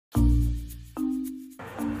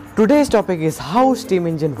Today's topic is how steam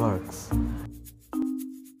engine works.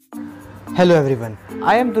 Hello everyone,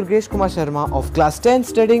 I am Durgesh Kumar Sharma of class 10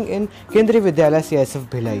 studying in Kendriya Vidyalaya CSF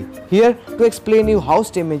Bhilai, here to explain you how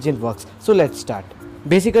steam engine works. So let's start.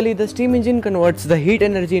 Basically, the steam engine converts the heat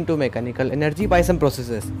energy into mechanical energy by some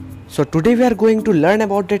processes. So today we are going to learn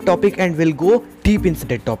about that topic and we'll go deep into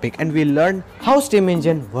that topic and we'll learn how steam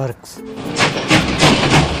engine works.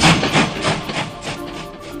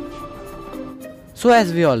 So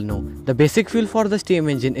as we all know, the basic fuel for the steam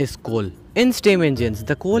engine is coal. In steam engines,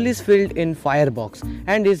 the coal is filled in firebox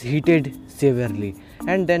and is heated severely,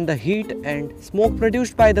 and then the heat and smoke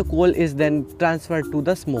produced by the coal is then transferred to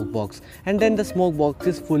the smoke box, and then the smoke box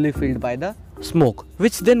is fully filled by the smoke,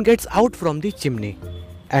 which then gets out from the chimney.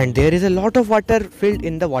 And there is a lot of water filled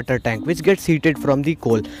in the water tank which gets heated from the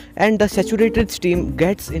coal, and the saturated steam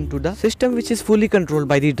gets into the system which is fully controlled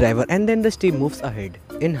by the driver, and then the steam moves ahead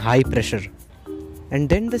in high pressure. And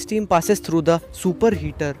then the steam passes through the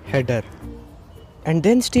superheater header, and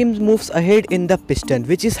then steam moves ahead in the piston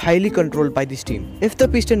which is highly controlled by the steam. If the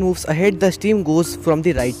piston moves ahead, the steam goes from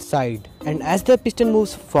the right side, and as the piston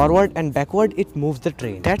moves forward and backward, it moves the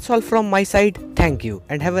train. That's all from my side. Thank you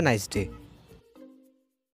and have a nice day.